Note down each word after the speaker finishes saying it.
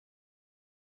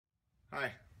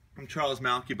Hi, I'm Charles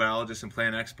Malky, biologist and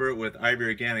plant expert with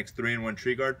Ivy Organics 3-in-1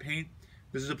 Tree Guard Paint.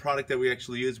 This is a product that we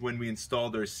actually used when we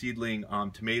installed our seedling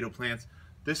tomato plants.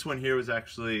 This one here was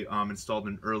actually installed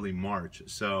in early March,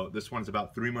 so this one's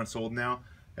about 3 months old now.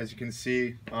 As you can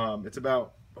see, it's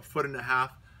about 1.5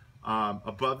 feet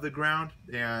above the ground,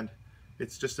 and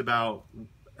it's just about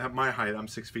at my height. I'm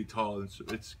 6 feet tall, and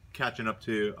it's catching up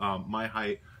to my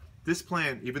height. This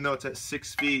plant, even though it's at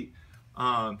 6 feet,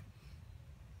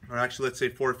 or actually let's say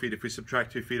 4 feet if we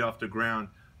subtract 2 feet off the ground,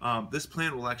 this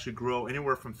plant will actually grow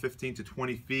anywhere from 15 to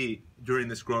 20 feet during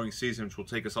this growing season, which will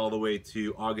take us all the way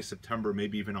to August, September,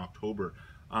 maybe even October.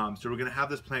 So we're going to have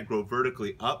this plant grow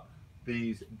vertically up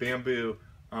these bamboo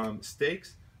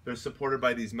stakes. They're supported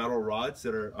by these metal rods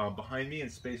that are behind me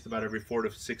and spaced about every 4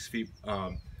 to 6 feet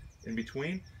in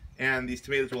between. And these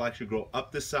tomatoes will actually grow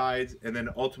up the sides and then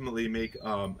ultimately make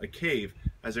a cave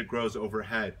as it grows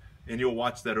overhead. And you'll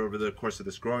watch that over the course of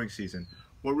this growing season.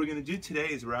 What we're going to do today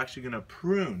is we're actually going to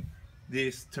prune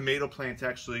these tomato plants to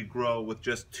actually grow with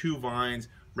just 2 vines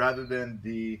rather than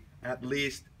the at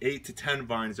least 8 to 10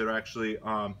 vines that are actually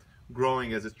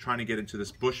growing as it's trying to get into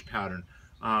this bush pattern.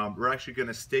 We're actually going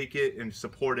to stake it and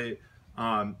support it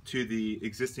to the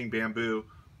existing bamboo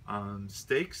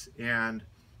stakes and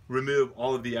remove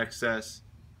all of the excess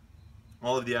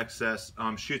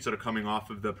shoots that are coming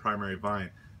off of the primary vine.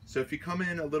 So if you come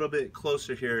in a little bit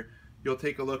closer here, you'll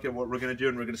take a look at what we're going to do,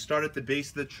 and we're going to start at the base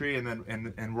of the tree and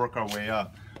then work our way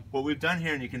up. What we've done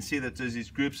here, and you can see that there's these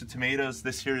groups of tomatoes.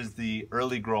 This here is the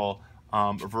early grow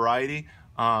variety.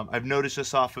 I've noticed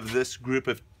just off of this group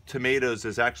of tomatoes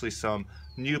there's actually some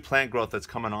new plant growth that's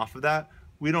coming off of that.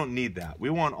 We don't need that. We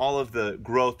want all of the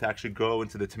growth to actually go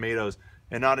into the tomatoes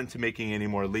and not into making any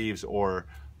more leaves or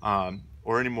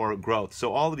any more growth.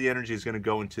 So all of the energy is going to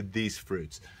go into these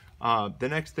fruits. The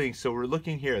next thing, so we're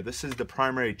looking here, this is the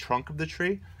primary trunk of the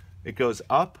tree. It goes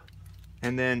up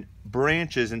and then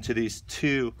branches into these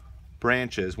 2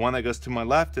 branches, one that goes to my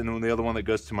left and then the other one that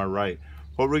goes to my right.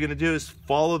 What we're going to do is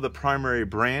follow the primary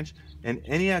branch and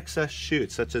any excess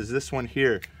shoots, such as this one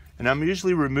here, and I'm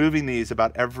usually removing these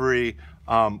about every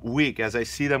week. As I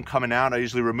see them coming out, I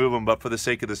usually remove them, but for the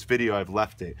sake of this video, I've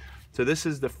left it. So this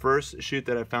is the first shoot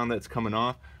that I found that's coming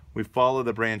off. We follow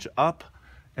the branch up,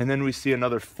 and then we see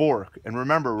another fork. And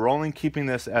remember, we're only keeping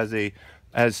this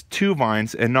as 2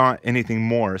 vines and not anything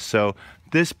more. So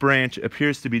this branch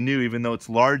appears to be new, even though it's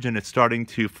large and it's starting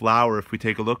to flower if we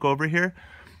take a look over here.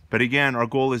 But again, our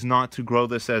goal is not to grow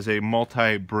this as a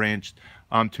multi-branched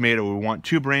tomato. We want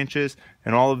 2 branches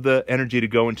and all of the energy to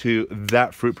go into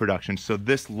that fruit production. So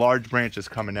this large branch is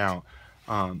coming out.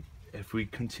 If we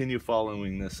continue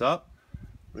following this up,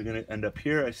 we're going to end up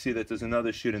here. I see that there's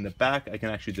another shoot in the back. I can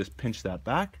actually just pinch that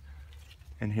back.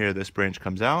 And here this branch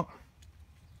comes out.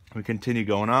 We continue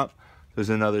going up. There's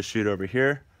another shoot over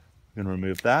here. I'm going to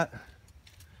remove that.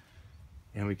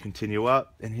 And we continue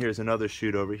up. And here's another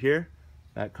shoot over here.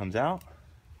 That comes out.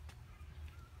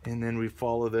 And then we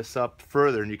follow this up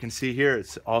further. And you can see here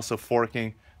it's also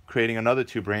forking, creating another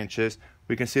 2 branches.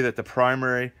 We can see that the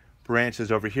primary branch is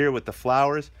over here with the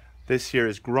flowers. This here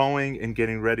is growing and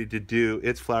getting ready to do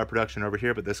its flower production over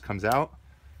here, but this comes out.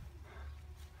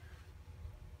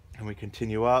 And we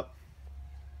continue up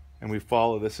and we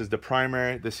follow. This is the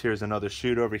primary. This here is another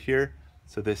shoot over here.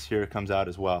 So this here comes out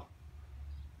as well.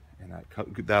 And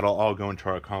that'll all go into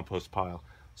our compost pile.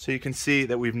 So you can see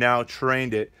that we've now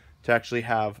trained it to actually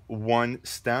have 1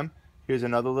 stem. Here's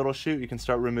another little shoot. You can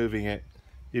start removing it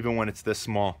even when it's this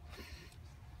small.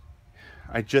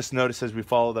 I just noticed as we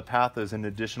follow the path, there's an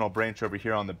additional branch over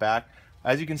here on the back.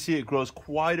 As you can see, it grows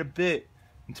quite a bit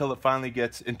until it finally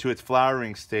gets into its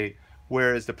flowering state,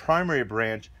 whereas the primary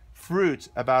branch fruits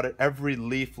about at every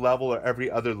leaf level or every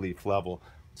other leaf level.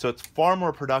 So it's far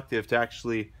more productive to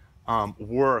actually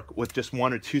work with just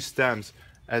 1 or 2 stems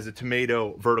as a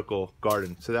tomato vertical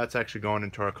garden. So that's actually going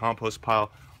into our compost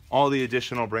pile. All the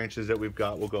additional branches that we've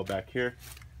got will go back here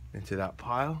into that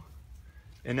pile.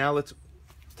 And now let's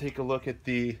take a look at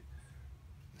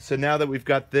so now that we've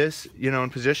got this, in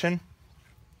position,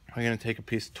 we're going to take a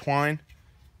piece of twine.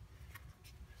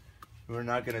 We're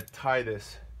not going to tie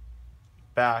this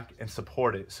back and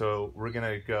support it. So we're going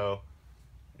to go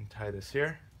and tie this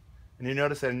here. And you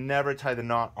notice I never tie the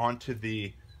knot onto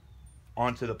the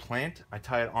plant. I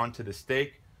tie it onto the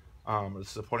stake, or the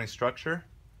supporting structure,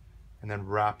 and then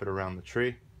wrap it around the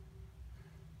tree.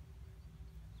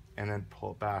 And then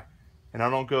pull it back. And I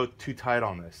don't go too tight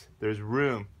on this. There's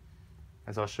room,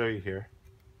 as I'll show you here.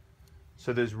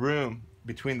 So there's room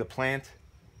between the plant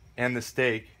and the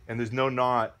stake, and there's no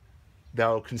knot that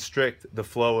will constrict the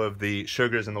flow of the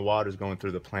sugars and the waters going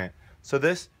through the plant. So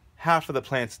this half of the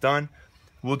plant's done.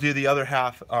 We'll do the other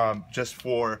half just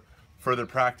for further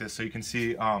practice, so you can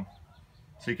see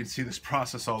this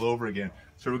process all over again.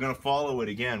 So we're going to follow it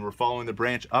again. We're following the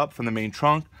branch up from the main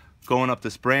trunk, going up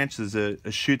this branch. There's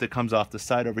a shoot that comes off the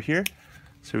side over here.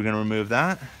 So we're going to remove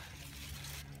that.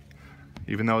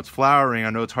 Even though it's flowering,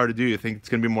 I know it's hard to do. You think it's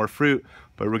going to be more fruit,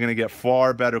 but we're going to get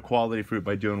far better quality fruit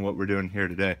by doing what we're doing here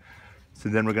today. So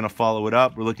then we're going to follow it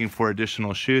up. We're looking for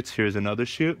additional shoots. Here's another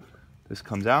shoot. This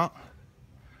comes out.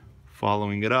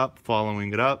 Following it up,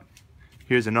 following it up.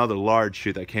 Here's another large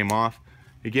shoot that came off.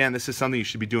 Again, this is something you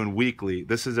should be doing weekly.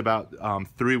 This is about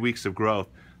 3 weeks of growth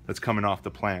that's coming off the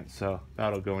plant. So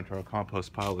that'll go into our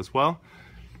compost pile as well.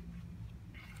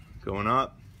 Going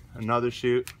up, another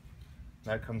shoot.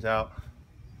 That comes out.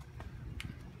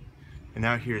 And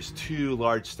now here's 2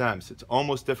 large stems. It's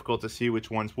almost difficult to see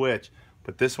which one's which,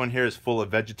 but this one here is full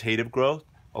of vegetative growth,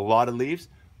 a lot of leaves,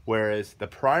 whereas the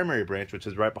primary branch, which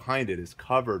is right behind it, is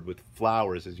covered with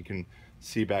flowers, as you can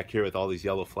see back here with all these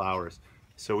yellow flowers.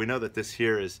 So we know that this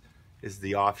here is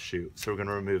the offshoot. So we're going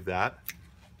to remove that.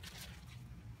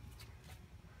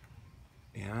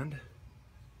 And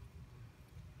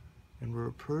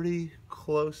we're pretty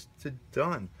close to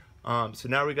done. So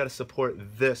now we got to support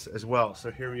this as well.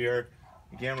 So here we are.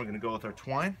 Again, we're going to go with our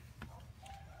twine.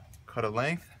 Cut a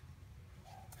length.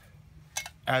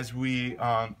 As we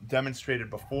demonstrated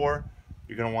before,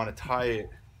 you're going to want to tie it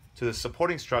to the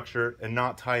supporting structure and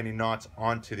not tie any knots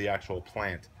onto the actual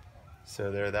plant.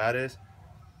 So there that is.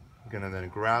 I'm going to then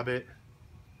grab it,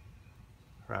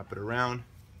 wrap it around,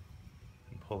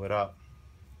 and pull it up.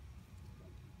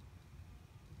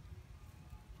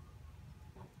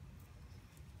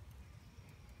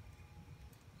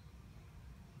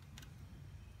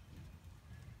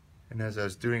 And as I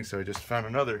was doing so, I just found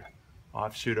another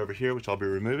offshoot over here, which I'll be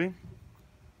removing.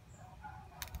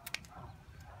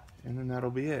 And then that'll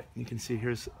be it. You can see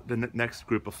here's the next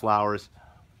group of flowers,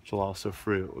 which will also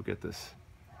fruit. We'll get this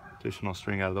additional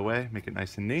string out of the way, make it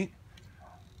nice and neat.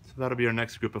 So that'll be our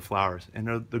next group of flowers.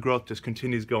 And the growth just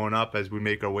continues going up as we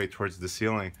make our way towards the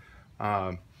ceiling.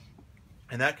 And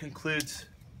that concludes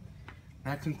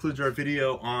our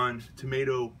video on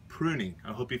tomato pruning.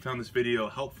 I hope you found this video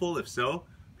helpful. If so,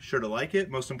 be sure to like it.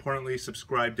 Most importantly,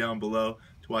 subscribe down below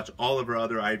to watch all of our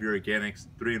other Ivy Organics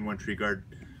 3-in-1 tree garden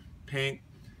paint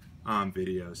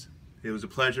videos. It was a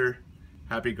pleasure.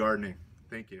 Happy gardening.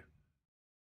 Thank you.